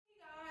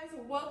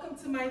welcome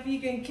to my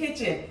vegan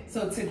kitchen.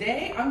 So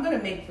today I'm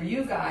gonna make for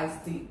you guys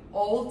the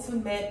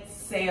ultimate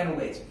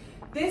sandwich.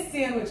 This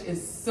sandwich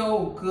is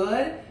so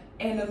good,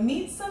 and the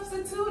meat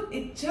substitute,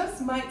 it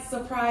just might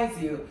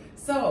surprise you.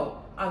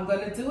 So I'm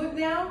gonna do it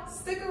now.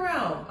 Stick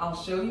around, I'll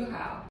show you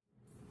how.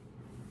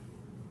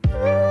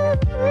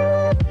 Alright,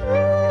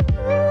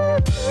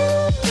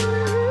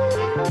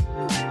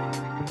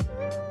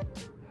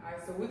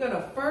 so we're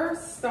gonna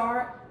first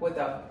start with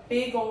a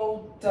big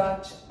old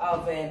Dutch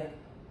oven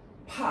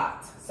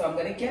pot. So I'm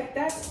gonna get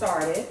that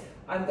started.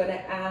 I'm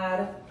gonna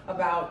add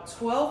about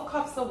 12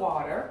 cups of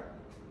water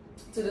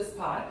to this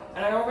pot,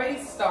 and I already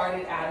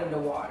started adding the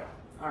water.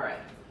 All right,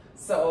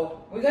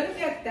 so we're gonna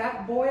get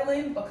that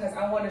boiling because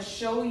I wanna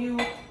show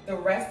you the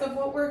rest of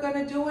what we're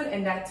gonna do,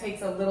 and that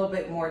takes a little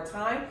bit more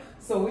time.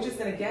 So we're just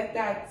gonna get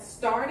that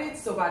started,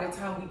 so by the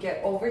time we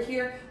get over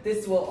here,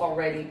 this will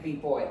already be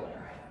boiling.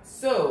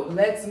 So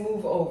let's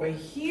move over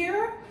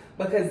here,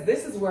 because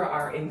this is where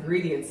our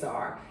ingredients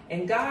are.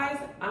 And guys,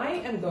 I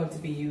am going to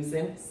be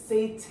using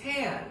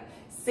Seitan.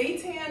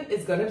 Seitan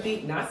is gonna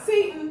be, not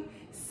Satan,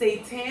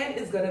 Seitan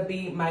is gonna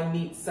be my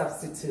meat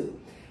substitute.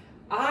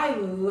 I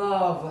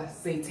love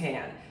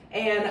Seitan,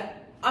 and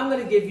I'm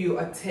gonna give you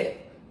a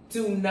tip.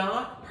 Do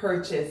not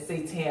purchase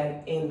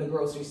Seitan in the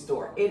grocery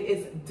store. It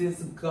is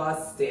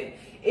disgusting.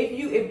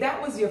 If that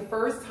was your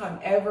first time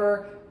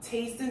ever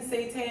tasting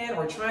Seitan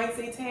or trying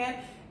Seitan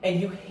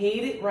and you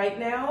hate it right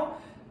now,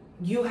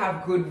 you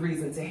have good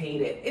reason to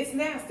hate it. It's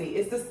nasty,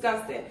 it's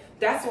disgusting.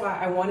 That's why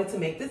I wanted to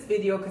make this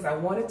video, because I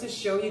wanted to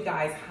show you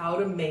guys how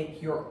to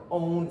make your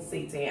own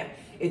Seitan.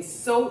 It's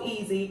so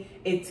easy,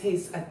 it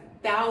tastes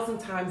 1,000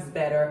 times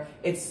better.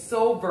 It's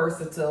so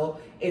versatile.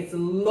 It's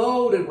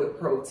loaded with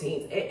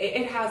proteins.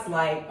 It has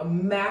like a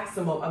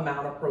maximum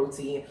amount of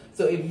protein.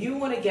 So if you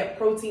want to get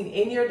protein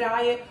in your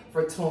diet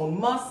for toned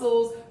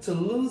muscles, to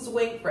lose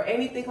weight, for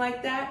anything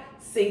like that,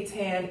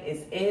 Seitan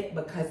is it,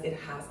 because it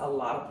has a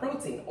lot of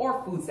protein,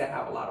 or foods that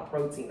have a lot of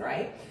protein,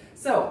 right?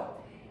 So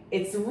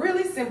it's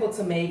really simple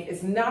to make.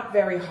 It's not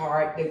very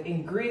hard. The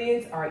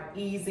ingredients are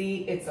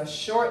easy. It's a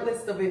short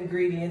list of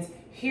ingredients.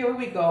 Here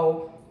we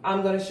go.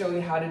 I'm gonna show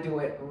you how to do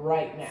it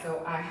right now.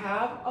 So I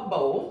have a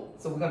bowl.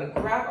 So we're gonna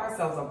grab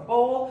ourselves a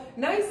bowl,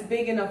 nice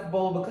big enough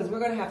bowl, because we're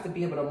gonna have to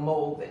be able to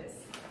mold this.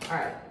 All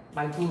right,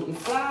 my gluten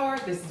flour,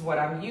 this is what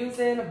I'm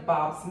using,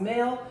 Bob's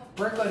Mill.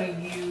 We're gonna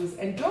use,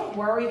 and don't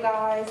worry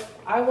guys,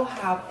 I will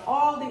have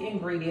all the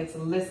ingredients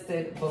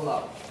listed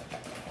below.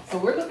 So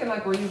we're looking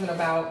like we're using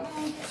about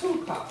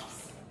 2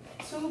 cups.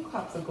 2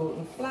 cups of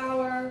gluten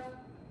flour.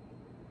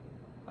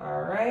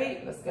 All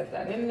right, let's get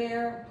that in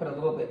there. Put a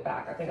little bit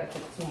back. I think I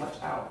took too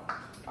much out.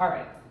 All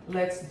right,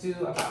 let's do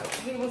about a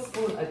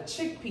tablespoon of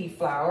chickpea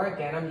flour.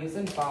 Again, I'm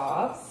using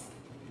Bob's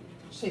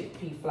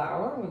chickpea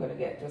flour. We're gonna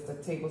get just a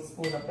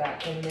tablespoon of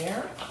that in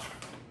there.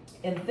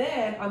 And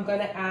then I'm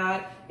gonna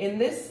add, in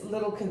this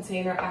little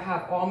container, I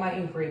have all my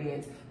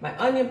ingredients. My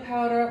onion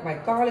powder, my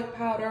garlic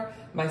powder,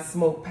 my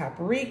smoked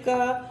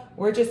paprika.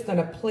 We're just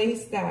gonna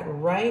place that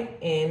right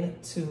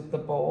into the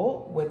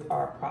bowl with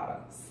our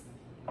products.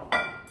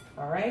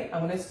 All right,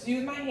 I'm gonna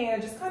use my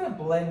hand, just kind of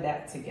blend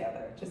that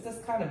together.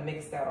 Just kind of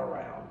mix that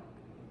around.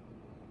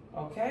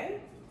 Okay,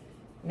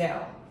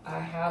 now I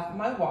have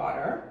my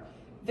water.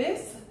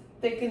 This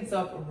thickens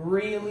up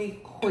really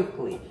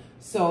quickly.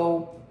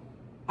 So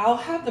I'll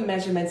have the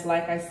measurements,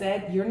 like I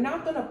said. You're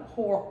not gonna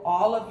pour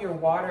all of your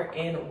water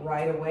in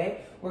right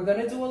away. We're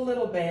gonna do a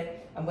little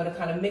bit. I'm gonna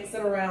kind of mix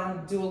it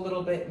around, do a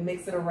little bit,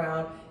 mix it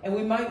around. And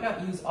we might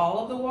not use all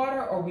of the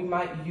water, or we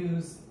might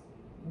use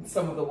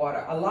some of the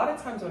water. A lot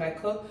of times when I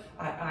cook,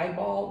 I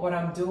eyeball what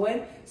I'm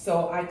doing.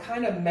 So I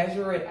kind of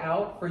measure it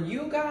out for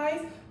you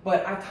guys,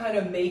 but I kind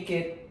of make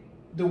it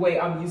the way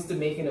I'm used to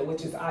making it,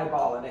 which is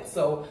eyeballing it.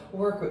 So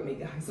work with me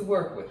guys,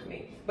 work with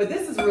me. But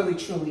this is really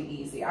truly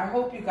easy. I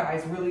hope you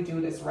guys really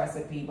do this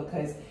recipe,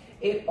 because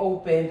it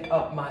opened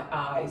up my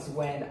eyes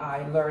when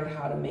I learned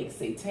how to make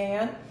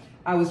Seitan.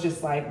 I was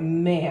just like,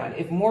 man,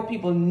 if more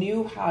people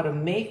knew how to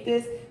make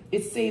this,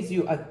 it saves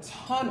you a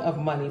ton of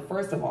money,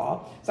 first of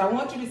all. So I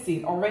want you to see,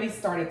 it already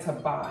started to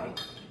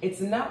bind.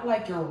 It's not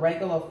like your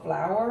regular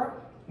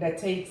flour that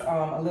takes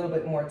a little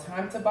bit more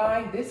time to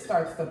bind. This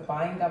starts to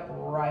bind up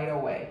right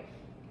away.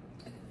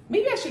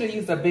 Maybe I should have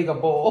used a bigger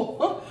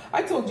bowl.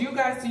 I told you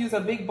guys to use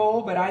a big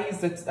bowl, but I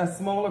used a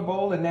smaller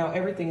bowl, and now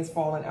everything is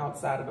falling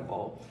outside of the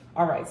bowl.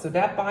 All right, so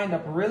that bind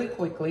up really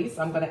quickly.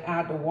 So I'm gonna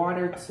add the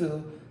water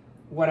to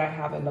what I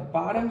have in the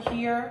bottom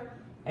here,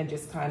 and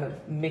just kind of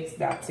mix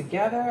that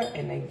together,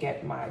 and then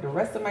get the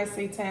rest of my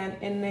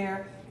Seitan in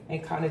there,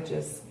 and kind of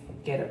just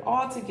get it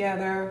all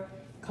together,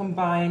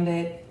 combine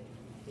it,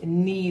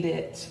 knead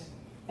it.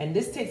 And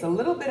this takes a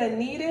little bit of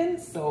kneading,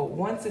 so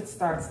once it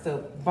starts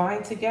to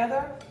bind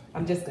together,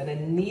 I'm just gonna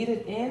knead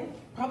it in,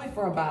 probably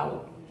for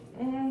about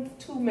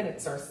 2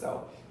 minutes or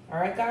so. All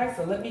right guys,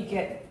 so let me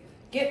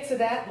get to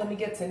that, let me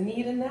get to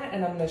kneading that,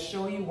 and I'm gonna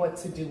show you what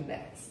to do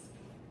next.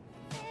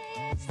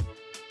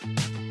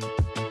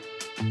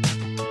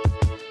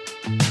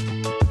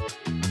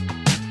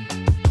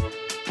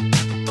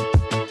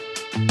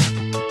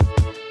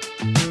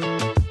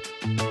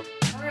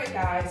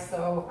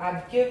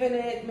 I've given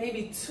it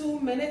maybe 2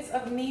 minutes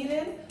of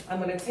kneading.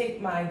 I'm gonna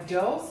take my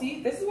dough.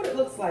 See, this is what it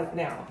looks like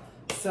now.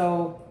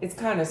 So it's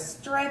kind of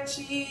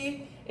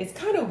stretchy. It's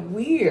kind of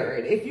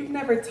weird. If you've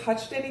never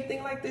touched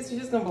anything like this, you're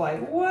just gonna be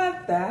like,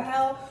 what the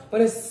hell? But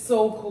it's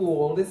so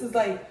cool. This is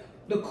like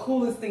the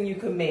coolest thing you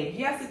can make.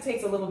 Yes, it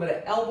takes a little bit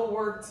of elbow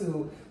work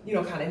to, you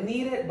know, kind of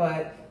knead it,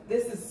 but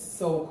this is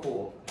so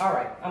cool. All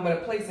right, I'm gonna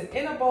place it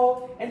in a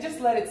bowl and just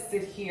let it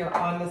sit here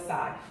on the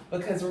side.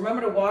 Because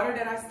remember the water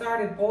that I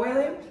started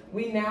boiling?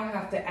 We now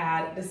have to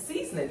add the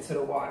seasoning to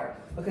the water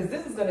because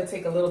this is gonna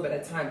take a little bit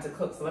of time to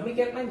cook. So let me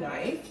get my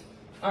knife.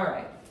 All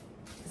right,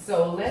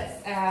 so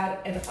let's add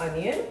an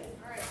onion.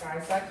 All right,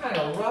 guys, so I kind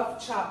of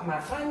rough chop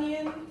my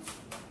onion.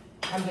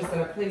 I'm just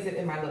gonna place it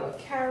in my little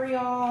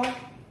carry-all.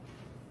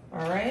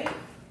 All right,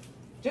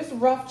 just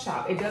rough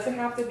chop. It doesn't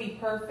have to be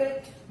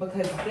perfect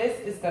because this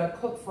is gonna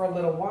cook for a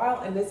little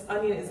while and this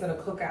onion is gonna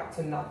cook out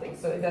to nothing,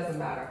 so it doesn't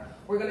matter.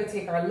 We're gonna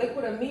take our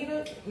liquid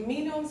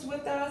aminos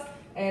with us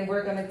and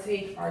we're gonna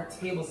take our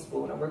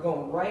tablespoon and we're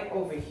going right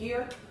over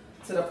here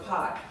to the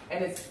pot.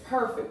 And it's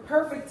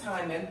perfect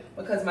timing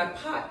because my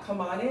pot, come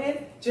on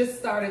in, just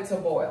started to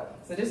boil.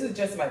 So this is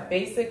just my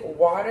basic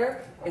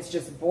water. It's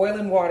just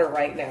boiling water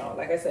right now.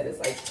 Like I said, it's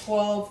like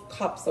 12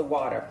 cups of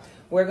water.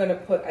 We're gonna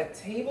put a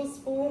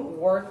tablespoon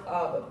worth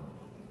of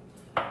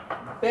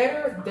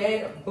better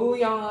than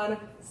bouillon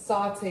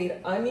sauteed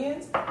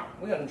onions.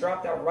 We're gonna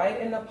drop that right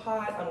in the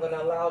pot. I'm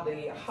gonna allow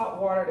the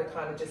hot water to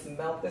kind of just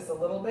melt this a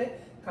little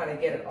bit, kind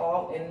of get it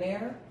all in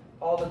there,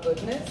 all the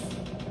goodness.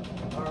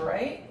 All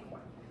right,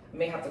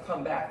 may have to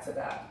come back to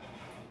that.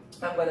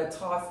 I'm gonna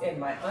toss in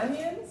my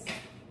onions.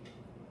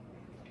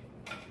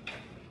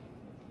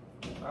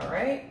 All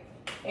right,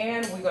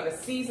 and we're gonna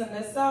season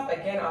this up.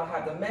 Again, I'll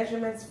have the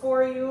measurements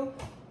for you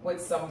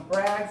with some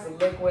Bragg's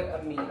liquid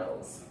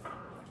aminos.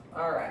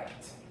 All right,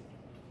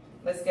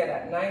 let's get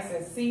that nice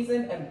and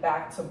seasoned and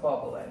back to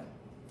bubbling.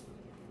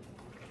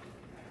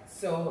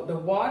 So the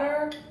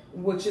water,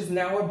 which is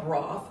now a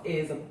broth,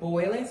 is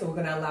boiling. So we're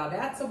gonna allow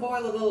that to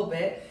boil a little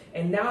bit.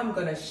 And now I'm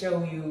gonna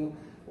show you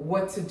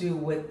what to do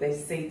with the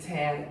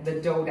seitan,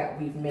 the dough that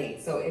we've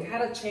made. So it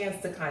had a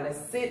chance to kind of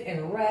sit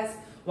and rest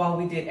while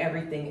we did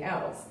everything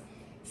else.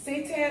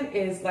 Seitan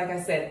is, like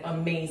I said,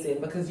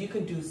 amazing because you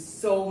can do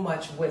so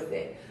much with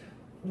it.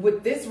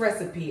 With this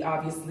recipe,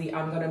 obviously,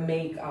 I'm gonna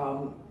make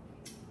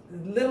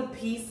little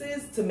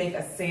pieces to make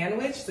a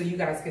sandwich so you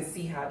guys can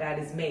see how that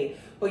is made.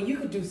 But you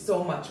could do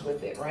so much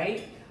with it,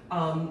 right?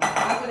 I'm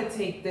gonna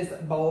take this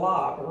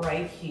blob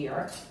right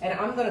here and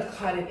I'm gonna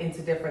cut it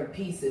into different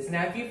pieces.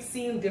 Now, if you've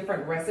seen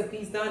different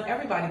recipes done,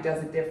 everybody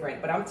does it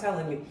different, but I'm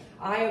telling you,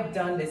 I have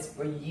done this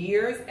for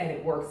years and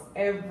it works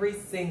every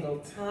single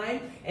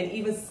time. And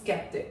even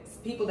skeptics,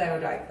 people that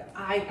are like,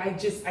 I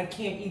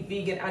can't eat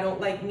vegan, I don't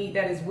like meat,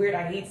 that is weird,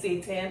 I hate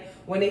seitan.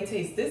 When they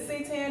taste this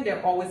seitan,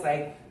 they're always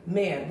like,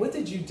 man, what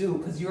did you do?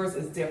 Because yours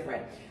is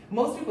different.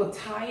 Most people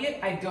tie it.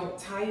 I don't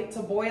tie it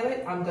to boil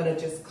it. I'm gonna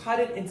just cut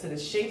it into the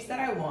shapes that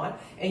I want.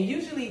 And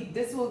usually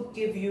this will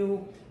give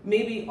you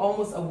maybe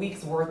almost a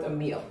week's worth of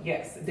meal.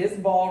 Yes, this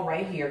ball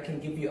right here can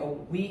give you a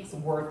week's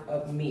worth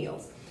of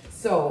meals.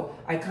 So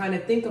I kind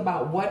of think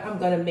about what I'm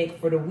gonna make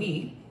for the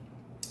week.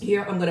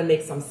 Here I'm gonna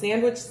make some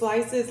sandwich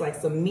slices, like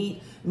some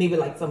meat, maybe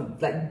like some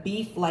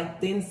beef, like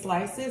thin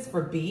slices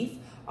for beef.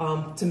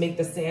 To make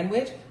the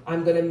sandwich.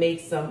 I'm gonna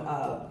make some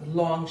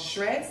long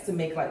shreds to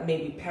make like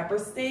maybe pepper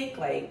steak,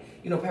 like,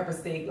 you know, pepper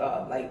steak,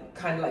 like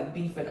kind of like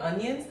beef and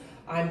onions.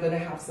 I'm gonna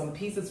have some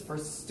pieces for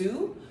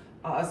stew.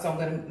 So I'm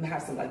gonna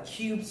have some like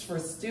cubes for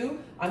stew.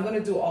 I'm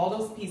gonna do all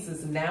those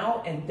pieces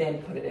now and then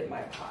put it in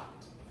my pot.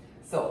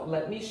 So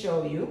let me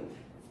show you.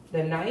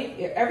 The knife,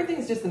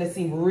 everything's just gonna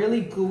seem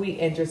really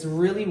gooey and just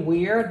really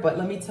weird, but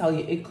let me tell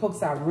you, it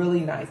cooks out really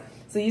nice.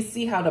 So you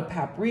see how the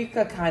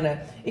paprika kind of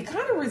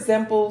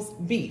resembles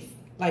beef,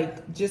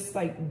 like just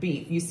like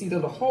beef. You see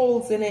little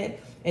holes in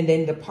it, and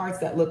then the parts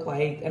that look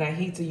like, and I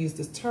hate to use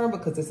this term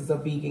because this is a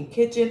vegan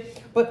kitchen,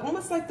 but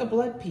almost like the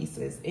blood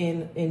pieces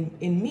in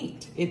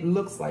meat. It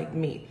looks like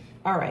meat.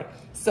 All right,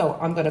 so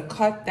I'm gonna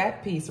cut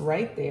that piece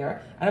right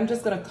there, and I'm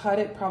just gonna cut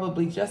it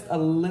probably just a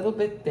little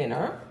bit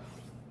thinner,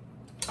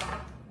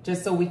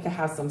 just so we can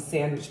have some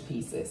sandwich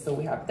pieces. So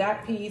we have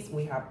that piece,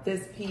 we have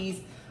this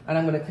piece, and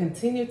I'm gonna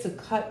continue to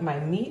cut my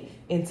meat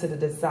into the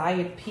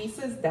desired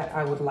pieces that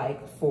I would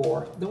like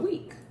for the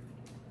week.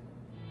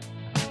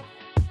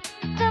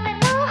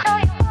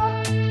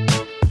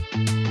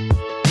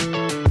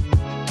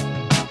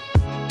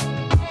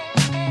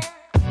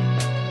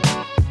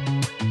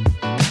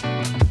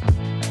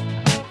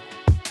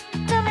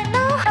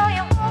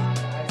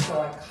 So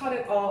I cut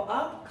it all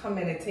up, come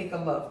in and take a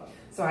look.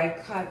 So I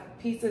cut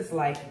pieces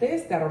like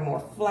this that are more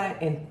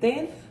flat and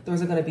thin.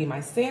 Those are gonna be my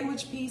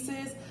sandwich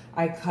pieces.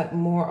 I cut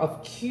more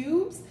of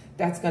cubes.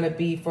 That's gonna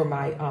be for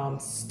my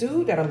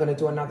stew that I'm gonna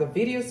do another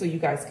video so you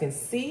guys can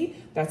see.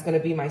 That's gonna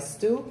be my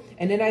stew.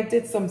 And then I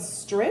did some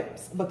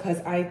strips because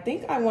I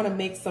think I wanna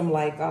make some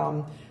like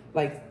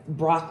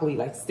broccoli,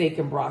 like steak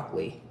and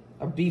broccoli,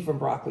 or beef and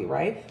broccoli,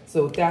 right?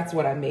 So that's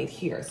what I made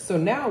here. So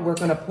now we're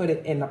gonna put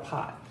it in the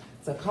pot.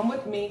 So come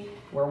with me.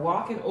 We're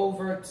walking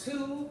over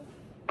to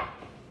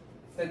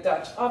the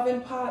Dutch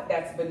oven pot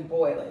that's been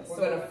boiling. We're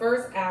gonna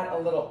first add a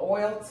little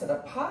oil to the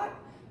pot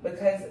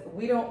because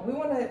we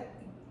want to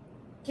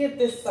give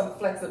this some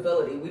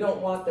flexibility. We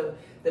don't want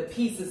the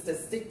pieces to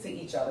stick to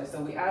each other.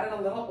 So we added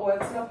a little oil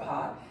to the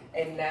pot,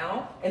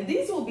 and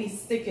these will be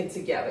sticking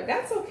together.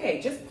 That's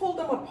okay, just pull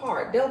them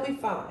apart, they'll be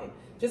fine.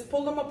 Just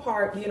pull them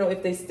apart, you know,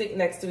 if they stick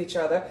next to each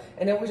other,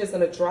 and then we're just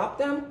gonna drop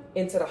them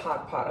into the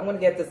hot pot. I'm gonna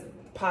get this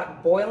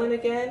pot boiling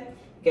again,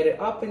 get it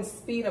up in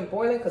speed and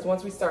boiling, because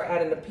once we start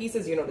adding the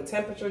pieces, you know, the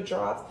temperature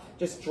drops,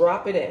 just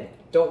drop it in.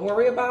 Don't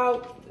worry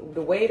about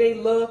the way they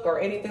look or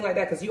anything like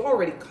that, because you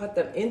already cut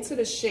them into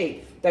the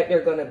shape that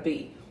they're gonna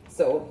be.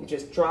 So you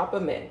just drop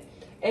them in.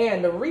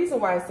 And the reason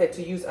why I said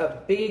to use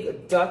a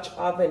big Dutch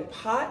oven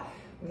pot,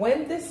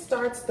 when this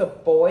starts to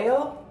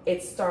boil,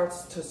 it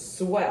starts to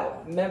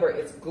swell. Remember,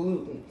 it's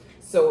gluten.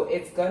 So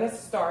it's gonna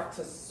start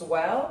to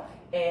swell,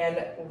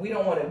 and we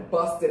don't want to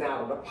bust it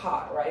out of the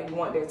pot, right? We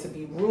want there to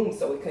be room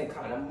so it can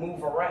kind of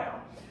move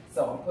around.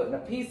 So I'm putting the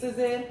pieces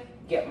in,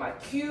 get my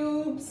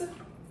cubes,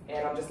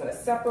 and I'm just gonna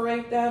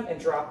separate them and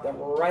drop them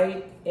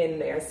right in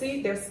there.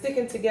 See, they're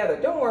sticking together.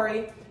 Don't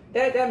worry,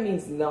 that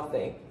means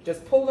nothing.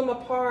 Just pull them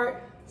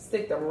apart,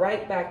 stick them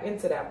right back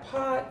into that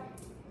pot.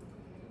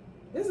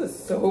 This is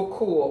so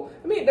cool.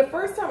 I mean, the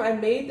first time I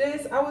made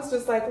this, I was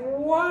just like,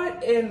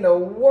 what in the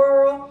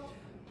world?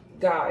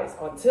 Guys,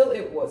 until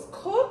it was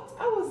cooked,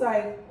 I was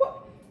like,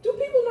 what? Do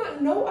people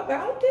not know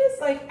about this?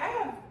 Like, I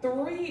have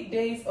 3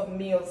 days of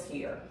meals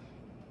here,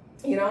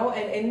 you know,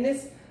 and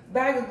this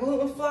bag of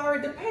gluten flour,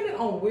 depending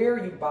on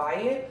where you buy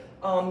it,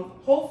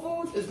 Whole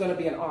Foods is gonna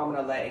be an arm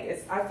and a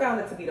leg. I found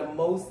it to be the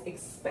most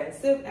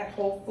expensive at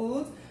Whole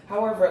Foods.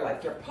 However,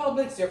 like your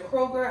Publix, your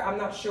Kroger, I'm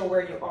not sure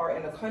where you are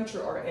in the country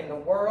or in the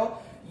world,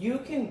 you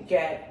can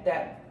get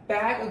that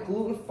bag of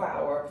gluten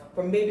flour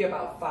for maybe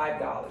about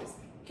 $5.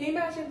 Can you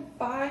imagine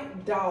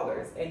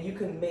 $5 and you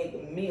can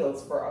make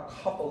meals for a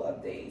couple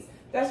of days?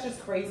 That's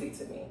just crazy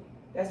to me.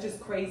 That's just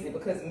crazy,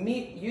 because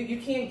meat, you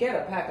can't get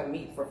a pack of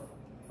meat for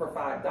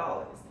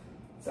 $5.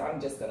 So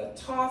I'm just gonna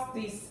toss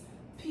these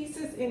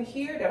pieces in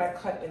here that I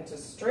cut into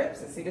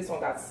strips. And see, this one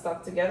got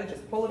stuck together.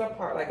 Just pull it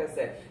apart, like I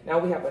said. Now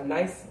we have a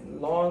nice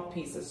long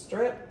piece of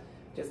strip.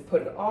 Just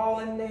put it all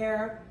in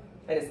there,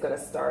 and it's gonna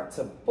start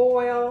to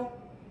boil.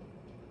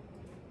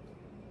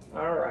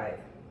 All right,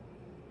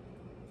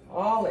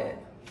 all in.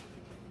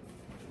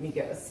 Let me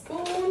get a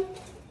spoon,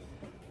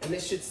 and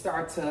this should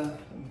start to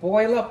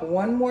boil up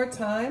one more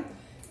time.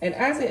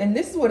 And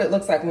this is what it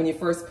looks like when you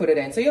first put it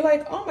in. So you're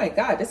like, oh my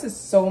God, this is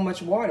so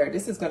much water.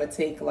 This is gonna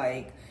take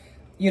like,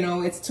 you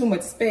know, it's too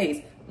much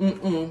space.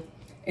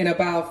 In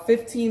about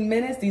 15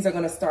 minutes, these are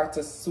gonna start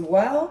to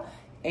swell,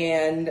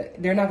 and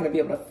they're not gonna be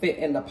able to fit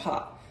in the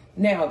pot.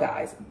 Now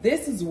guys,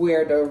 this is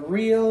where the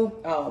real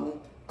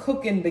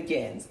cooking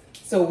begins.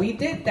 So we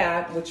did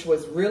that, which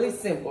was really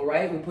simple,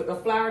 right? We put the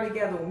flour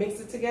together, we mix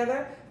it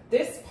together.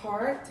 This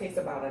part takes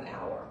about an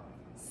hour,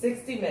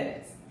 60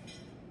 minutes.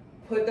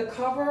 Put the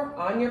cover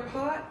on your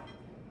pot,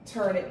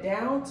 turn it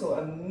down to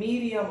a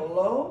medium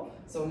low.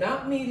 So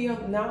not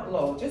medium, not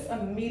low, just a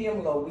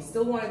medium low. We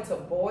still want it to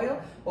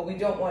boil, but we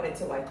don't want it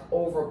to like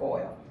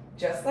overboil.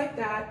 Just like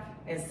that,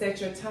 and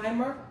set your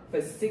timer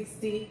for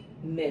 60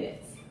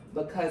 minutes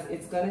because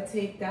it's gonna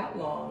take that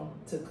long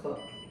to cook.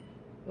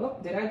 Oh,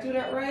 did I do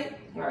that right?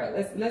 All right,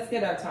 let's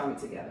get our timer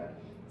together.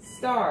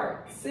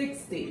 Start,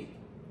 60,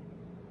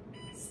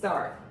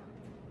 start.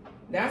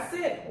 That's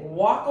it.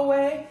 Walk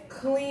away,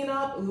 clean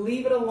up,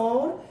 leave it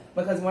alone,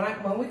 because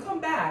when we come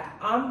back,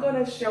 I'm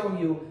gonna show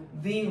you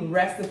the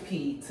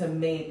recipe to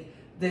make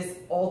this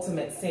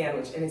ultimate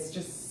sandwich, and it's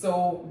just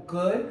so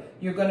good.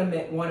 You're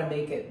gonna wanna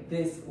make it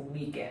this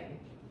weekend.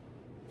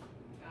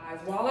 Guys,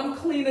 while I'm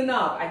cleaning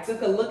up, I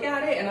took a look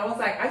at it and I was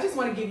like, I just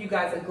wanna give you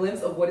guys a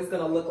glimpse of what it's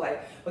gonna look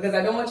like, because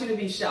I don't want you to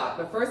be shocked.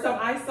 The first time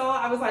I saw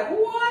it, I was like,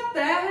 what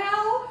the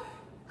hell?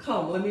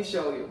 Come, let me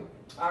show you.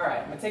 All right,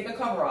 I'm gonna take the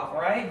cover off,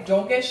 all right?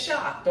 Don't get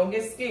shocked, don't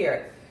get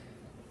scared.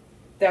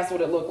 That's what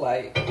it looked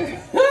like.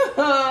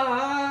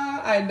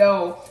 I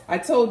know, I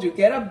told you,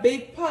 get a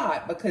big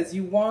pot because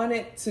you want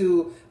it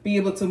to be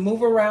able to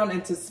move around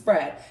and to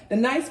spread. The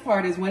nice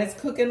part is when it's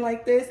cooking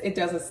like this, it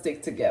doesn't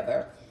stick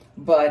together,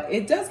 but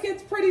it does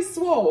get pretty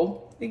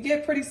swole. It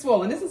gets pretty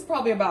swollen. This is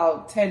probably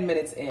about 10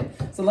 minutes in.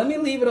 So let me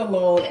leave it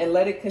alone and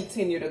let it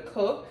continue to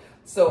cook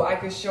so I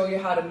can show you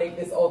how to make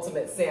this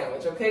ultimate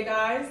sandwich. Okay,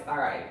 guys? All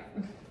right.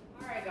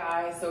 All right,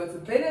 guys, so it's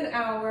been an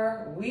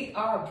hour. We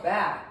are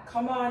back.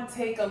 Come on,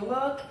 take a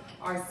look.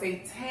 Our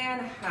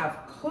seitan have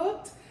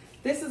cooked.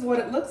 This is what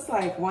it looks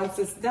like once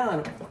it's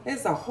done.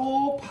 It's a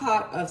whole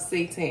pot of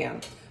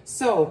seitan.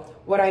 So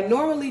what I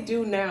normally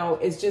do now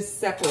is just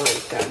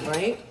separate them,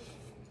 right?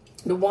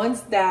 The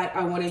ones that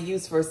I want to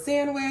use for a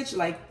sandwich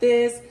like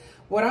this,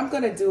 what I'm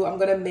going to do, I'm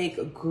going to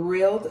make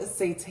grilled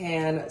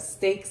seitan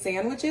steak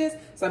sandwiches.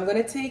 So I'm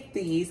going to take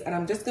these and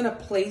I'm just going to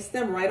place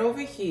them right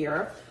over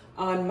here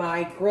on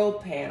my grill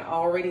pan. I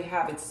already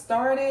have it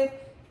started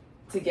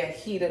to get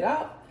heated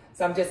up.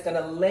 So I'm just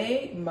gonna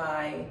lay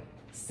my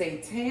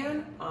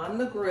seitan on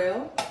the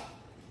grill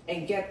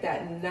and get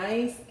that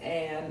nice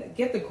and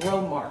get the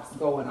grill marks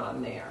going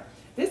on there.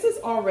 This is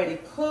already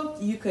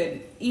cooked. You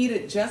could eat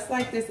it just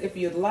like this if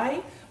you'd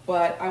like,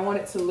 but I want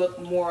it to look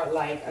more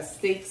like a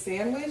steak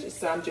sandwich,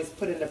 so I'm just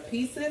putting the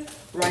pieces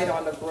right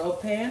on the grill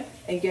pan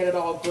and get it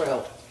all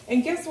grilled.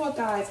 And guess what,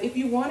 guys? If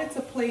you wanted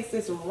to place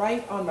this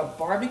right on the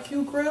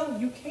barbecue grill,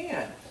 you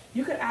can.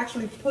 You could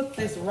actually put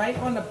this right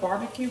on the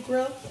barbecue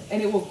grill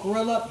and it will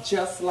grill up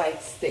just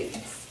like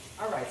steaks.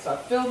 All right, so I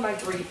filled my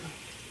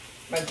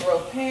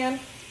grill pan.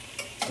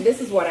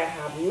 This is what I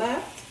have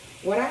left.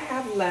 What I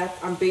have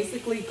left, I'm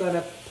basically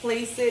gonna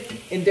place it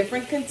in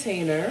different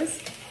containers,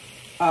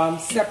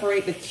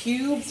 separate the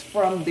cubes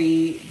from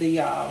the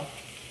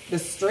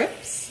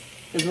strips.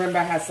 Because remember,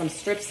 I have some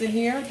strips in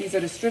here. These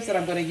are the strips that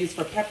I'm gonna use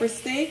for pepper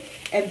steak.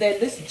 And then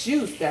this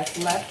juice that's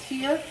left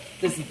here,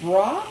 this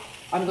broth,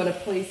 I'm gonna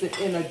place it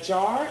in a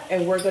jar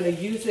and we're gonna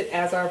use it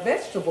as our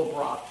vegetable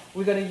broth.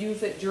 We're gonna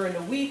use it during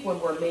the week when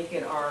we're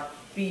making our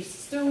beef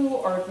stew,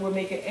 or if we're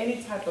making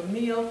any type of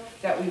meal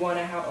that we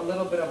wanna have a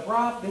little bit of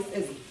broth. This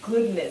is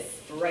goodness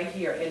right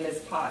here in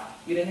this pot.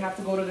 You didn't have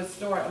to go to the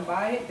store and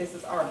buy it. This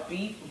is our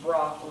beef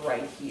broth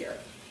right here.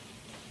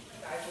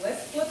 Guys,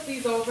 let's flip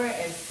these over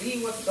and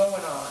see what's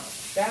going on.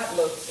 That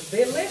looks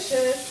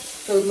delicious.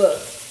 So look,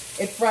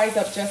 it fries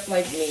up just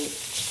like meat.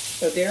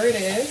 So there it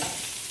is.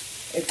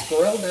 It's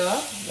grilled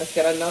up. Let's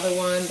get another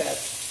one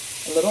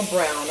that's a little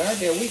browner.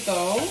 There we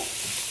go.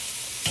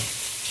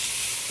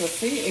 So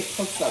see, it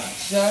cooks up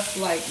just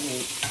like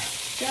meat.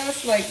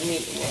 Just like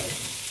meat would.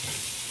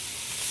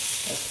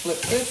 Let's flip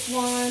this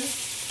one.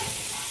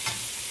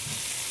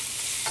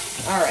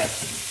 All right.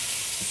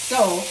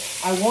 So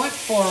I want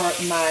for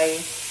my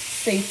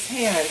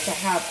seitan to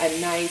have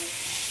a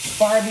nice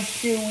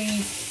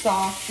barbecue-y,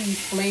 saucy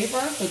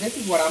flavor. So this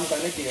is what I'm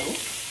gonna do.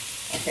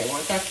 Okay,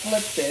 once I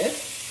flip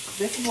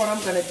this is what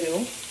I'm gonna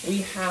do.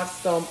 We have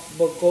some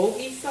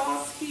bulgogi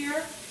sauce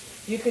here.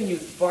 You can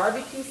use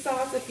barbecue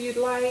sauce if you'd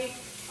like.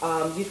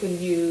 You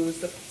can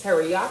use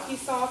teriyaki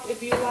sauce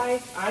if you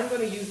like. I'm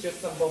gonna use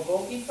just some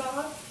bulgogi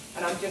sauce,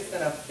 and I'm just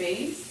gonna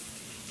baste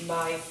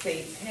my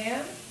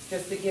seitan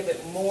just to give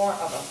it more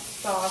of a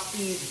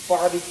saucy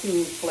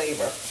barbecue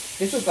flavor.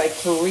 This is like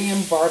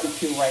Korean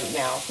barbecue right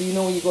now. So you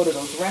know when you go to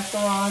those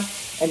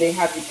restaurants and they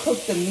have you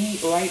cook the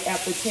meat right at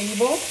the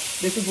table?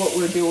 This is what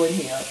we're doing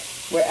here.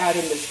 We're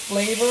adding this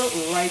flavor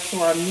right to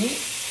our meat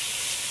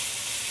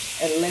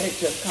and let it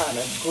just kind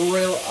of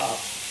grill up.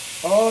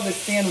 Oh, the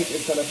sandwich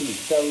is gonna be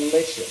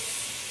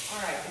delicious.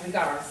 All right, we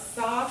got our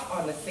sauce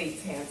on the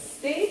seitan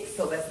steak.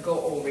 So let's go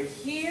over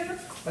here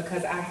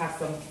because I have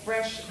some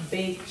fresh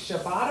baked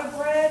ciabatta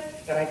bread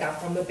that I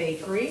got from the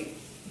bakery.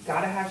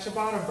 Gotta have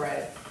ciabatta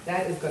bread.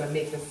 That is gonna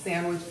make the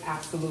sandwich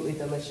absolutely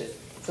delicious.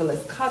 So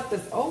let's cut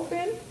this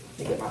open. Let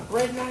me get my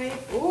bread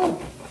knife. Ooh.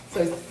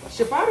 So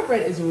ciabatta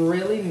bread is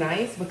really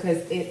nice because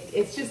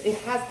it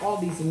has all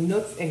these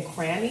nooks and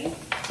crannies.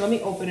 So let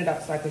me open it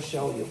up so I can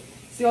show you.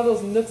 See all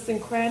those nooks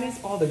and crannies?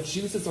 All the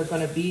juices are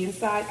gonna be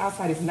inside.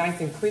 Outside is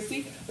nice and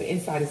crispy, but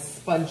inside is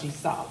spongy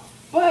soft.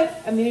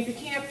 But, I mean, if you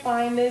can't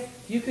find this,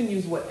 you can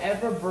use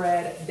whatever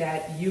bread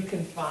that you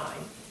can find.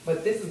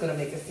 But this is gonna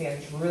make the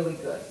sandwich really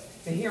good.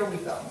 So here we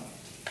go.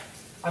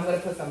 I'm gonna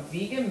put some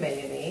vegan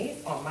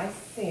mayonnaise on my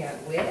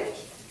sandwich.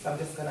 So I'm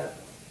just gonna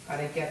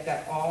kind of get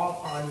that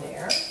all on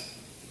there.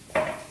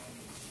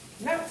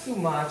 Not too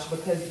much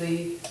because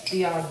the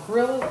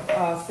grilled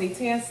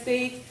seitan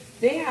steak,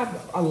 they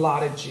have a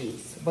lot of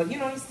juice, but you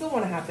know, you still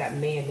want to have that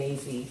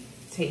mayonnaise-y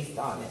taste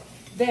on it.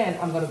 Then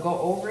I'm going to go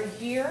over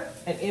here,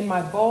 and in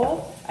my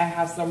bowl, I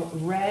have some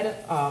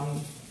red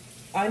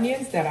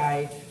onions that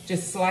I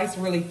just sliced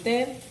really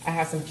thin. I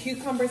have some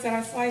cucumbers that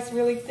I sliced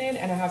really thin,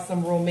 and I have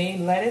some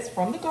romaine lettuce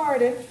from the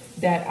garden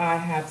that I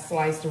have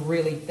sliced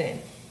really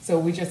thin. So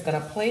we're just going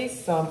to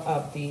place some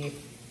of the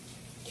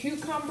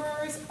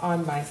cucumbers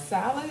on my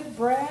salad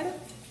bread.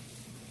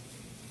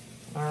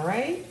 All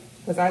right.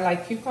 Because I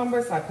like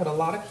cucumbers, so I put a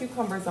lot of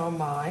cucumbers on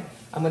mine.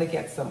 I'm gonna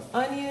get some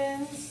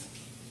onions.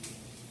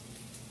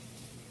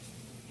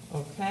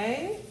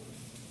 Okay.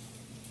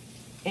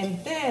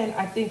 And then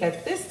I think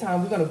at this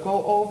time, we're gonna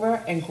go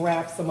over and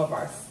grab some of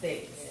our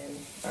steaks.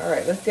 All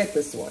right, let's get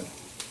this one.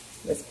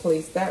 Let's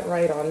place that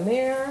right on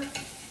there.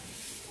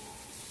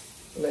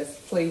 Let's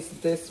place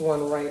this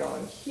one right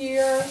on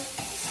here.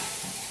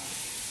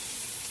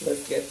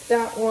 Let's get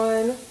that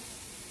one.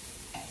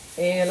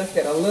 And let's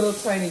get a little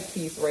tiny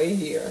piece right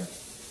here.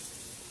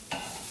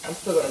 I'm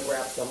still gonna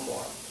grab some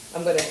more.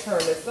 I'm gonna turn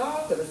this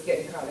off because it's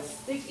getting kind of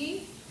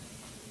sticky.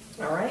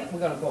 All right, we're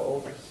gonna go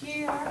over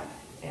here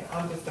and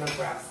I'm just gonna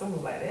grab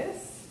some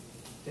lettuce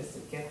just to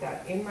get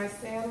that in my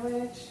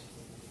sandwich.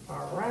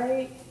 All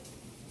right.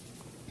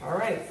 All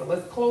right, so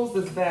let's close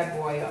this bad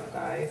boy up,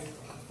 guys.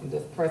 And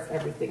just press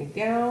everything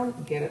down,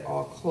 get it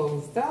all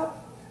closed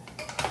up.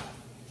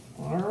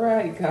 All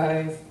right,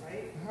 guys,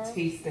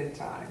 tasting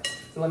time.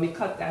 So let me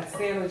cut that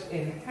sandwich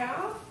in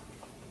half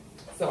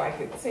so I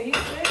can taste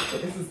it. So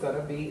this is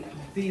gonna be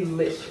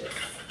delicious.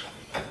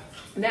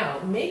 Now,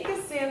 make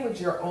the sandwich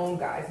your own,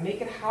 guys.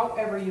 Make it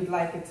however you'd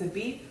like it to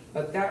be,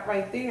 but that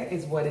right there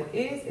is what it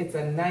is. It's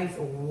a nice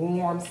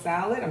warm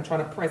salad. I'm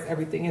trying to press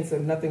everything in so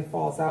nothing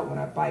falls out when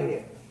I bite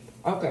it.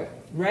 Okay,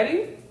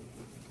 ready?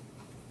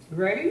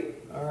 Ready?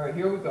 All right,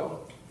 here we go.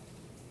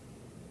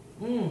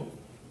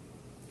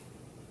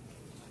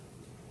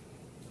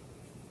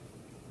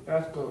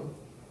 That's good.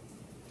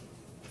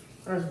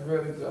 That's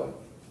really good.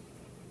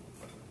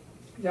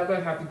 Y'all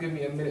gonna have to give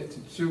me a minute to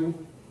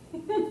chew.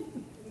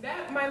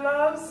 That, my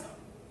loves,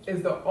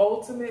 is the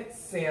ultimate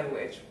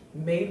sandwich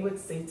made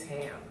with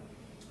seitan.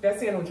 That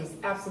sandwich was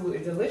absolutely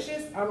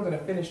delicious. I'm gonna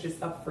finish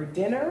this up for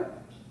dinner.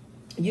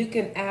 You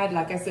can add,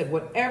 like I said,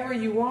 whatever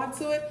you want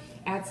to it.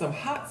 Add some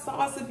hot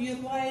sauce if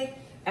you'd like.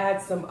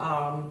 Add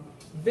some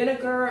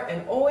vinegar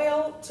and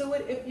oil to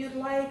it if you'd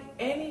like.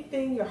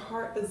 Anything your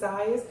heart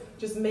desires.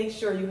 Just make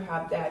sure you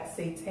have that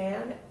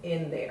seitan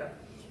in there.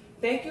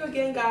 Thank you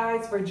again,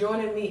 guys, for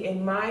joining me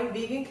in my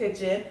vegan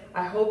kitchen.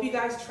 I hope you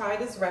guys try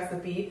this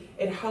recipe.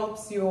 It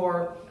helps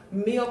your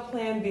meal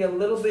plan be a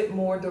little bit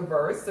more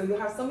diverse. So you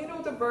have some,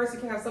 diverse. You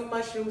can have some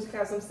mushrooms, you can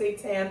have some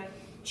seitan.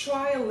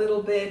 Try a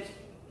little bit.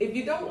 If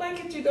you don't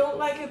like it, you don't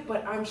like it,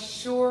 but I'm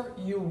sure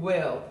you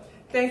will.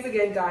 Thanks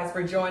again, guys,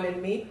 for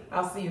joining me.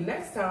 I'll see you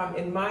next time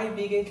in my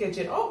vegan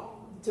kitchen. Oh,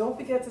 don't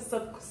forget to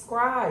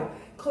subscribe.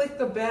 Click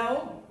the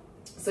bell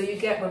so you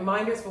get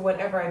reminders for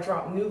whenever I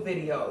drop new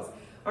videos.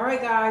 All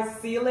right, guys,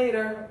 see you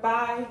later.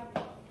 Bye.